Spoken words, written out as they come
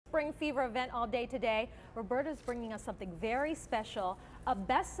spring fever event all day today. Roberta's bringing us something very special, a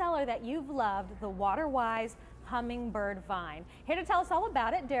bestseller that you've loved, the Water-Wise Hummingbird Vine. Here to tell us all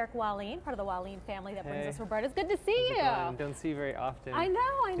about it, Derek Wallin, part of the Wallin family that brings us Roberta. It's good to see you. Don't see very often. I know.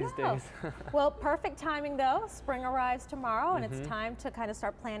 These days. Well, perfect timing though. Spring arrives tomorrow, and it's time to kind of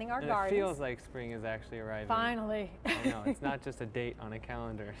start planning our gardens. It feels like spring is actually arriving. Finally. I know, it's not just a date on a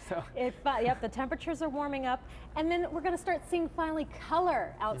calendar. So. Yep, the temperatures are warming up, and then we're going to start seeing finally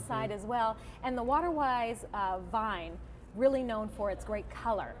color outside as well. And the Water-Wise vine, really known for its great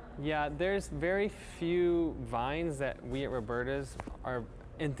color. Yeah, there's very few vines that we at Roberta's are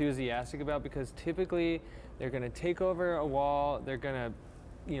enthusiastic about, because typically they're going to take over a wall, they're going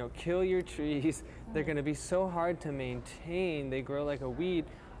to kill your trees, they're going to be so hard to maintain, they grow like a weed,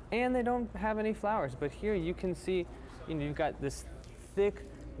 and they don't have any flowers. But here you can see, you've got this thick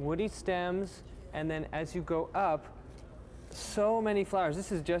woody stems, and then as you go up, so many flowers.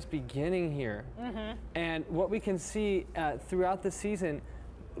 This is just beginning here. And what we can see throughout the season,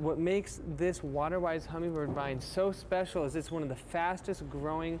 what makes this Water-Wise Hummingbird vine so special is it's one of the fastest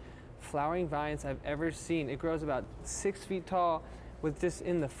growing flowering vines I've ever seen. It grows about 6 feet tall with this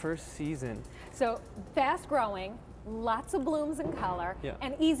in the first season. So fast growing, lots of blooms and color,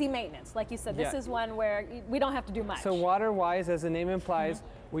 and easy maintenance. Like you said, this is one where we don't have to do much. So Water-Wise, as the name implies,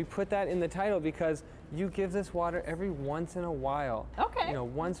 we put that in the title because you give this water every once in a while. Okay.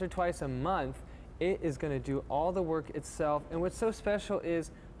 Once or twice a month. It is going to do all the work itself. And what's so special is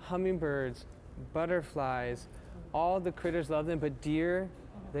hummingbirds, butterflies, all the critters love them, but deer,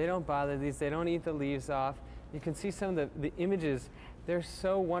 they don't bother these. They don't eat the leaves off. You can see some of the images. They're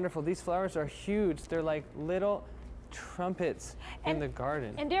so wonderful. These flowers are huge. They're like little trumpets in the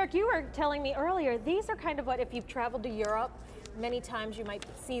garden. And Derek, you were telling me earlier, these are kind of what, if you've traveled to Europe, many times you might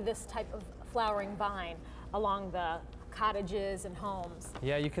see this type of flowering vine along the cottages and homes.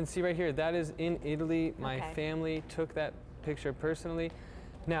 Yeah, you can see right here, that is in Italy. My family took that picture personally.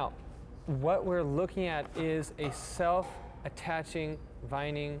 Now, what we're looking at is a self-attaching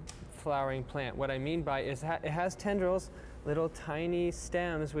vining flowering plant. What I mean by is it has tendrils, little tiny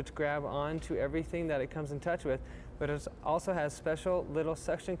stems which grab onto everything that it comes in touch with, but it also has special little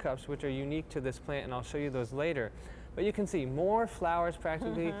suction cups which are unique to this plant, and I'll show you those later. But you can see more flowers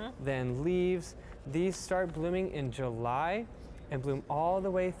practically than leaves. These start blooming in July and bloom all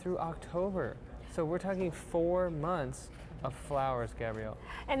the way through October. So we're talking 4 months of flowers, Gabrielle.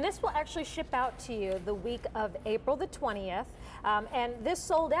 And this will actually ship out to you the week of April the 20th. And this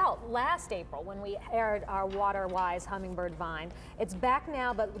sold out last April when we aired our Water-Wise Hummingbird vine. It's back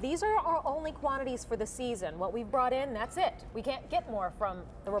now, but these are our only quantities for the season. What we've brought in, that's it. We can't get more from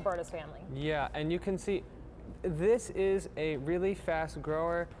the Roberta's family. Yeah, and you can see this is a really fast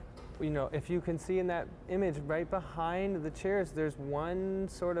grower. If you can see in that image right behind the chairs, there's one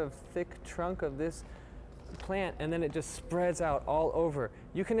sort of thick trunk of this plant, and then it just spreads out all over.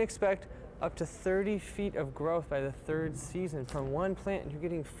 You can expect up to 30 feet of growth by the 3rd season from one plant, and you're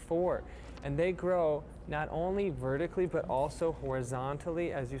getting 4. And they grow not only vertically, but also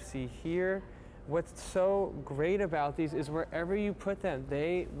horizontally, as you see here. What's so great about these is wherever you put them,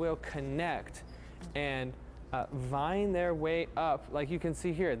 they will connect and vine their way up. Like you can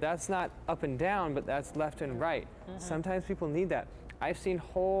see here, that's not up and down, but that's left and right. Sometimes people need that. I've seen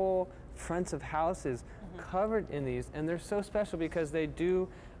whole fronts of houses covered in these, and they're so special because they do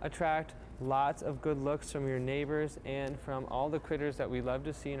attract lots of good looks from your neighbors and from all the critters that we love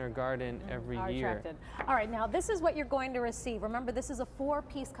to see in our garden every year. All right, now this is what you're going to receive. Remember, this is a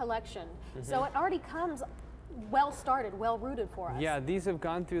 4-piece collection, so it already comes well started, well rooted for us. Yeah, these have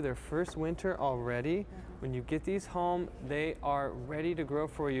gone through their first winter already. When you get these home, they are ready to grow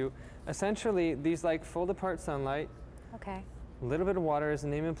for you. Essentially, these like fold apart sunlight. Okay. A little bit of water, as the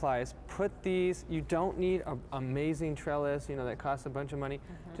name implies. Put these, you don't need an amazing trellis, that costs a bunch of money.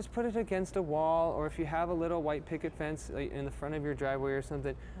 Just put it against a wall, or if you have a little white picket fence in the front of your driveway or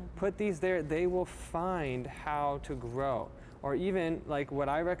something, put these there. They will find how to grow. Or even, like what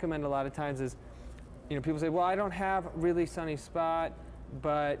I recommend a lot of times is, people say, well, I don't have a really sunny spot,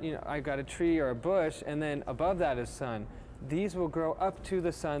 but I've got a tree or a bush, and then above that is sun. These will grow up to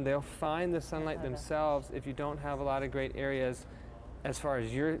the sun. They'll find the sunlight themselves if you don't have a lot of great areas as far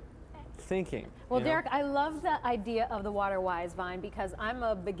as you're thinking. Well, Derek, I love the idea of the Water-Wise vine because I'm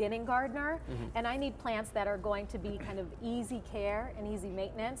a beginning gardener, and I need plants that are going to be kind of easy care and easy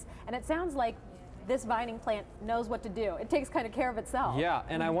maintenance. And it sounds like this vining plant knows what to do. It takes kind of care of itself. Yeah,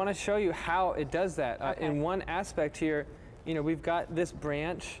 and I want to show you how it does that. In one aspect here, we've got this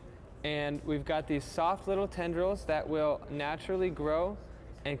branch, and we've got these soft little tendrils that will naturally grow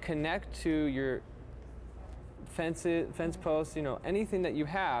and connect to your fence posts, you know, anything that you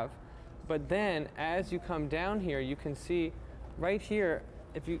have. But then as you come down here, you can see right here,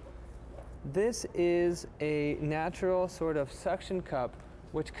 this is a natural sort of suction cup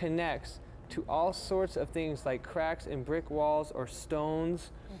which connects to all sorts of things like cracks in brick walls or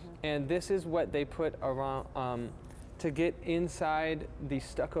stones. And this is what they put around to get inside the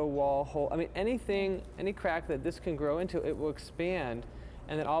stucco wall hole. I mean, any crack that this can grow into, it will expand.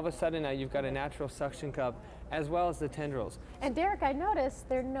 And then all of a sudden now you've got a natural suction cup as well as the tendrils. And Derek, I noticed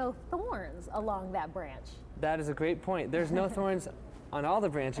there are no thorns along that branch. That is a great point. There's no thorns on all the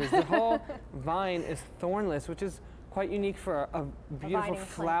branches. The whole vine is thornless, which is quite unique for a beautiful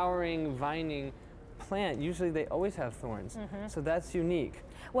flowering vining plant. Usually they always have thorns, so that's unique.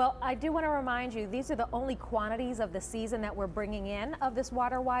 Well, I do want to remind you, these are the only quantities of the season that we're bringing in of this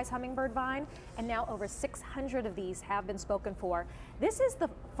water-wise hummingbird vine, and now over 600 of these have been spoken for. This is the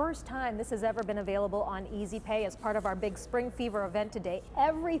first time this has ever been available on Easy Pay as part of our big Spring Fever event today.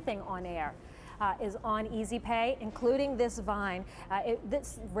 Everything on air is on Easy Pay, including this vine.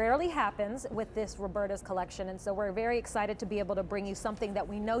 This rarely happens with this Roberta's collection, and so we're very excited to be able to bring you something that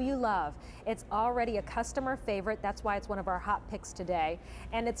we know you love. It's already a customer favorite. That's why it's one of our hot picks today.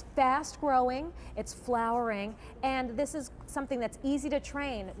 And it's fast growing, it's flowering, and this is something that's easy to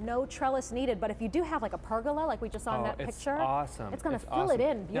train. No trellis needed, but if you do have like a pergola, like we just saw in that picture, awesome. It's going to fill it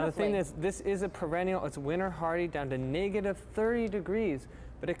in beautifully. Now the thing is, this is a perennial. It's winter hardy down to -30 degrees.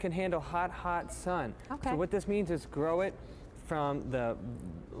 But it can handle hot sun. Okay. So what this means is grow it from the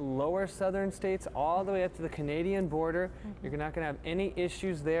lower southern states all the way up to the Canadian border. You're not going to have any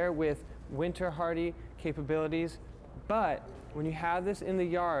issues there with winter hardy capabilities. But when you have this in the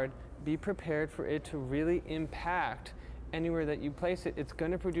yard, be prepared for it to really impact anywhere that you place it. It's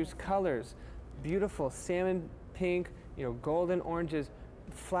going to produce colors, beautiful salmon pink, you know, golden oranges,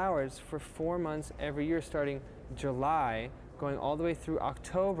 flowers for 4 months every year, starting July, going all the way through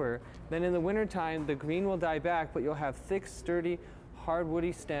October. Then in the wintertime, the green will die back, but you'll have thick, sturdy,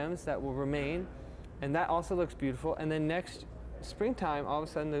 hardwoody stems that will remain, and that also looks beautiful. And then next springtime, all of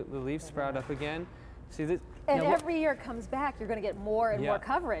a sudden the leaves sprout up again. See this? And every year it comes back, you're going to get more and more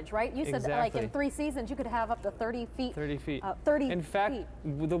coverage, right? You said like in 3 seasons you could have up to 30 feet. 30 feet. 30 feet. In fact,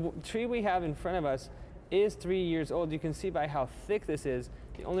 the tree we have in front of us is 3 years old. You can see by how thick this is.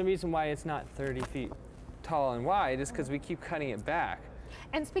 The only reason why it's not 30 feet tall and wide is because we keep cutting it back.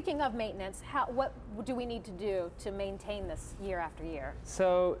 And speaking of maintenance, what do we need to do to maintain this year after year?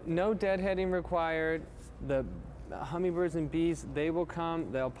 So no deadheading required. The hummingbirds and bees, they will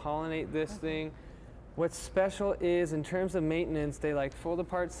come, they'll pollinate this thing. What's special is in terms of maintenance, they like full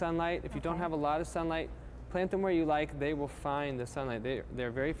apart sunlight. If you don't have a lot of sunlight, plant them where you like, they will find the sunlight.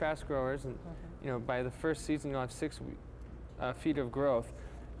 They're very fast growers, and you know, by the first season you'll have 6 feet of growth.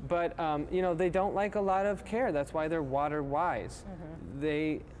 But you know, they don't like a lot of care. That's why they're water wise.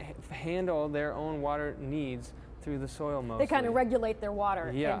 They handle their own water needs through the soil mostly. They kind of regulate their water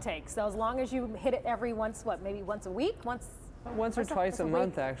intake. So as long as you hit it every maybe once a week, once or twice a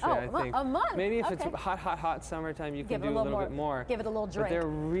month, actually. I think a month. Maybe if it's hot summertime, you can do a little bit more. Give it a little drink. But they're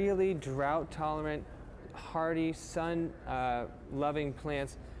really drought tolerant, hardy, sun loving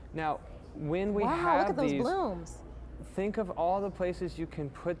plants. Now, when we have look at those these blooms. Think of all the places you can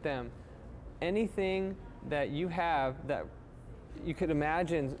put them. Anything that you have that you could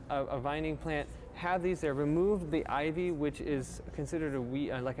imagine a vining plant, have these there. Remove the ivy, which is considered a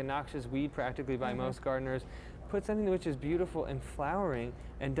weed, like a noxious weed practically by most gardeners. Put something which is beautiful and flowering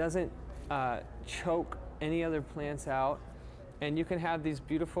and doesn't choke any other plants out. And you can have these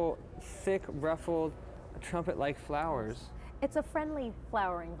beautiful, thick, ruffled, trumpet-like flowers. It's a friendly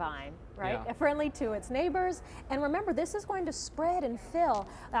flowering vine, right? Yeah. Friendly to its neighbors. And remember, this is going to spread and fill.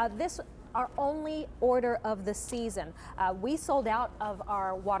 This our only order of the season. We sold out of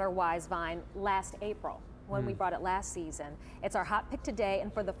our water-wise vine last April when we brought it last season. It's our hot pick today,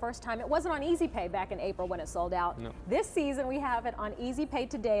 and for the first time, it wasn't on Easy Pay back in April when it sold out. No. This season, we have it on Easy Pay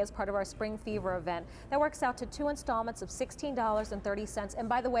today as part of our Spring Fever event. That works out to 2 installments of $16.30. And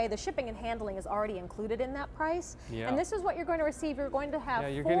by the way, the shipping and handling is already included in that price. Yeah. And this is what you're going to receive. You're going to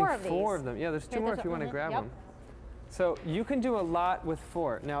have you're 4 getting of these. 4 of them. Yeah, there's 2 more if you want to grab them. So you can do a lot with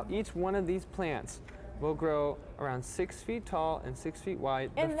 4. Now, each one of these plants will grow around 6 feet tall and 6 feet wide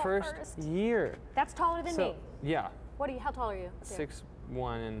In the the first year. That's taller than me. Yeah. How tall are you?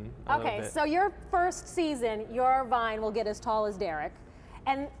 6'1" and a little Okay, bit. so your first season, your vine will get as tall as Derek.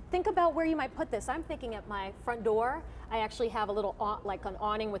 And think about where you might put this. I'm thinking at my front door, I actually have a little, like an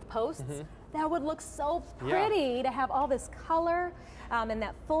awning with posts. That would look so pretty to have all this color and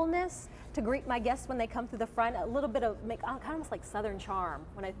that fullness to greet my guests when they come through the front. A little bit of, kind of almost like Southern charm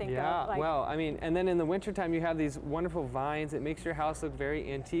when I think of like. Well, I mean, and then in the wintertime, you have these wonderful vines. It makes your house look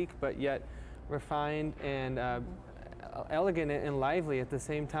very antique, but yet refined and elegant and lively at the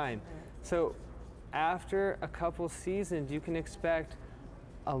same time. So after a couple seasons, you can expect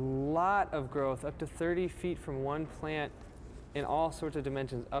a lot of growth, up to 30 feet from one plant in all sorts of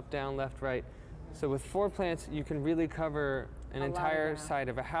dimensions, up, down, left, right. So with 4 plants, you can really cover an entire side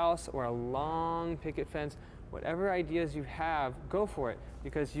of a house or a long picket fence. Whatever ideas you have, go for it,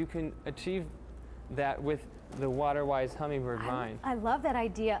 because you can achieve that with the water-wise hummingbird vine. I love that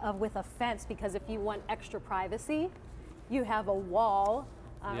idea of with a fence, because if you want extra privacy, you have a wall,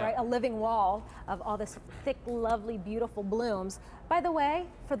 right, a living wall of all this thick, lovely, beautiful blooms. By the way,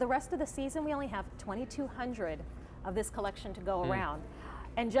 for the rest of the season, we only have 2,200 of this collection to go around.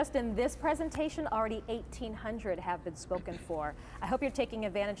 And just in this presentation, already 1,800 have been spoken for. I hope you're taking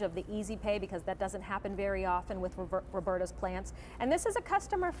advantage of the easy pay, because that doesn't happen very often with Roberta's plants. And this is a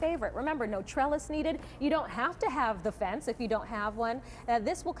customer favorite. Remember, no trellis needed. You don't have to have the fence if you don't have one.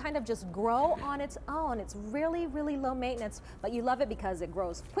 This will kind of just grow on its own. It's really, really low maintenance, but you love it because it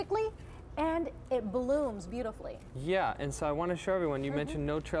grows quickly and it blooms beautifully. Yeah, and so I want to show everyone, you mentioned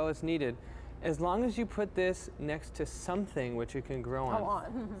no trellis needed. As long as you put this next to something which it can grow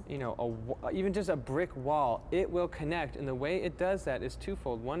on, you know, even just a brick wall, it will connect. And the way it does that is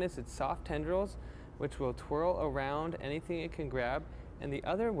twofold. One is its soft tendrils, which will twirl around anything it can grab. And the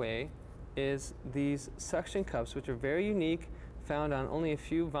other way is these suction cups, which are very unique, found on only a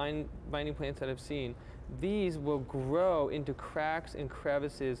few binding plants that I've seen. These will grow into cracks and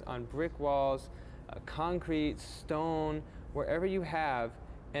crevices on brick walls, concrete, stone, wherever you have.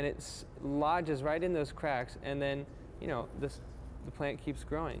 And it lodges right in those cracks, and then, you know, the plant keeps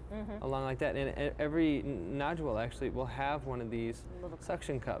growing along like that. And every nodule actually will have one of these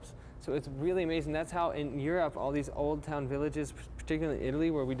suction cups. So it's really amazing. That's how in Europe, all these old town villages, particularly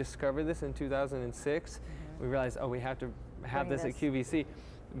Italy, where we discovered this in 2006, we realized, oh, we have to have this at QVC.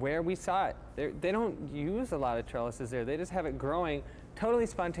 Where we saw it, they don't use a lot of trellises there. They just have it growing totally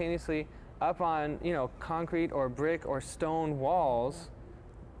spontaneously up on, you know, concrete or brick or stone walls.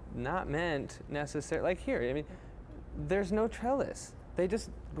 Not meant necessarily, like here, I mean, there's no trellis. They just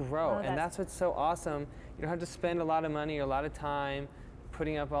grow, and that's what's so awesome. You don't have to spend a lot of money or a lot of time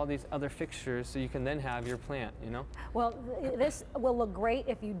putting up all these other fixtures so you can then have your plant, you know? Well, this will look great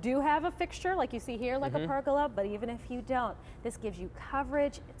if you do have a fixture, like you see here, like a pergola, but even if you don't, this gives you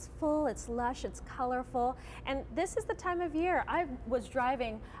coverage. It's full, it's lush, it's colorful, and this is the time of year. I was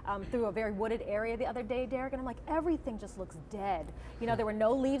driving through a very wooded area the other day, Derek, and I'm like, everything just looks dead. You know, there were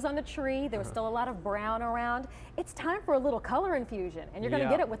no leaves on the tree, there was still a lot of brown around. It's time for a little color infusion, and you're gonna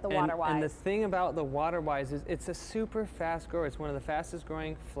get it with the Water-Wise. And the thing about the Water-Wise is it's a super fast grower. It's one of the fastest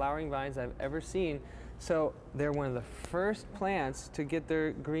growing flowering vines I've ever seen. So they're one of the first plants to get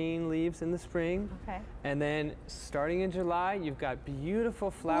their green leaves in the spring. And then starting in July, you've got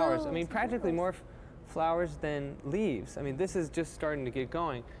beautiful flowers. I mean, practically more flowers than leaves. I mean, this is just starting to get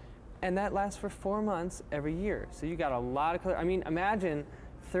going. And that lasts for 4 months every year. So you got a lot of color. I mean, imagine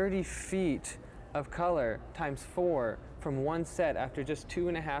 30 feet of color times 4 from one set after just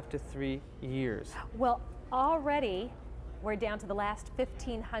 2.5 to 3 years. Well, already we're down to the last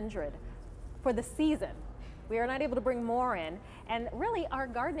 1,500 for the season. We are not able to bring more in, and really our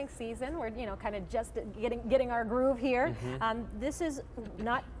gardening season, we're, you know, kind of just getting our groove here. This is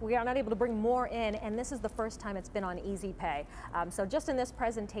not, we are not able to bring more in, and this is the first time it's been on easy pay. So just in this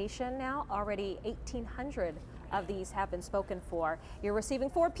presentation now, already 1,800 of these have been spoken for. You're receiving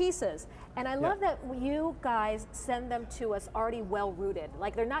 4 pieces, and I love that you guys send them to us already well rooted.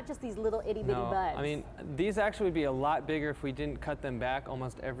 Like, they're not just these little itty bitty buds. I mean, these actually would be a lot bigger if we didn't cut them back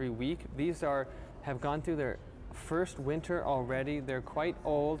almost every week. These have gone through their first winter already. They're quite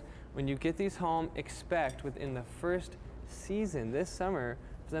old. When you get these home, expect within the first season this summer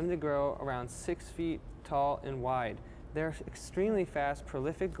for them to grow around 6 feet tall and wide. They're extremely fast,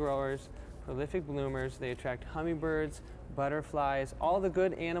 prolific growers, prolific bloomers. They attract hummingbirds, butterflies, all the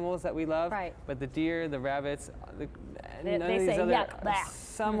good animals that we love. But the deer, the rabbits, none of these other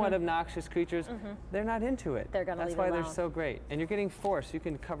somewhat obnoxious creatures, they're not into it. That's why they're so great. And you're getting 4, so you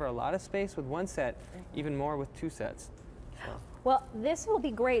can cover a lot of space with one set, even more with 2 sets. So. Well, this will be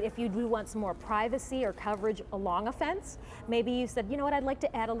great if you do want some more privacy or coverage along a fence. Maybe you said, you know what, I'd like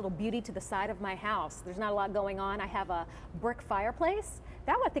to add a little beauty to the side of my house. There's not a lot going on. I have a brick fireplace.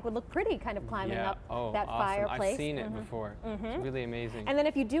 That I think would look pretty, kind of climbing up that awesome. fireplace. I've seen it before. It's really amazing. And then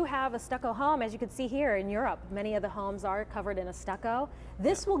if you do have a stucco home, as you can see here in Europe, many of the homes are covered in a stucco.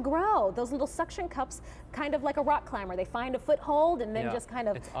 This will grow. Those little suction cups, kind of like a rock climber. They find a foothold and then just kind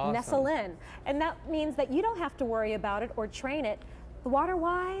of nestle in. And that means that you don't have to worry about it or train it. The Water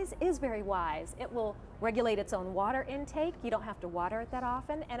Wise is very wise. It will regulate its own water intake. You don't have to water it that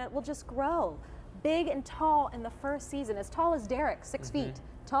often, and it will just grow big and tall in the first season, as tall as Derek, 6 feet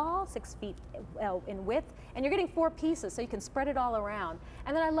tall, 6 feet in width, and you're getting 4 pieces, so you can spread it all around.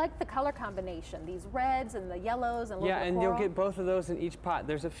 And then I like the color combination, these reds and the yellows and a little bit of coral. You'll get both of those in each pot.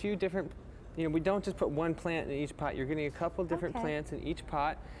 There's a few different, we don't just put one plant in each pot. You're getting a couple different plants in each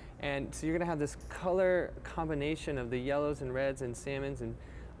pot, and so you're going to have this color combination of the yellows and reds and salmons and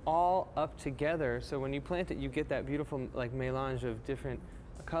all up together. So when you plant it, you get that beautiful like melange of different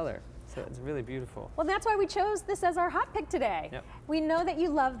color. So it's really beautiful. Well, that's why we chose this as our hot pick today. Yep. We know that you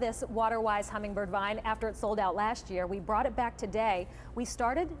love this Water Wise hummingbird vine after it sold out last year. We brought it back today. We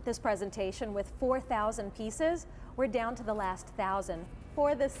started this presentation with 4,000 pieces. We're down to the last 1,000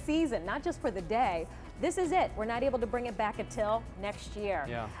 for the season, not just for the day. This is it. We're not able to bring it back until next year.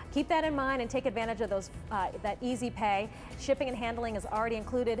 Yeah. Keep that in mind and take advantage of those that easy pay. Shipping and handling is already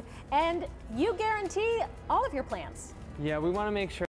included, and you guarantee all of your plants. Yeah, we want to make sure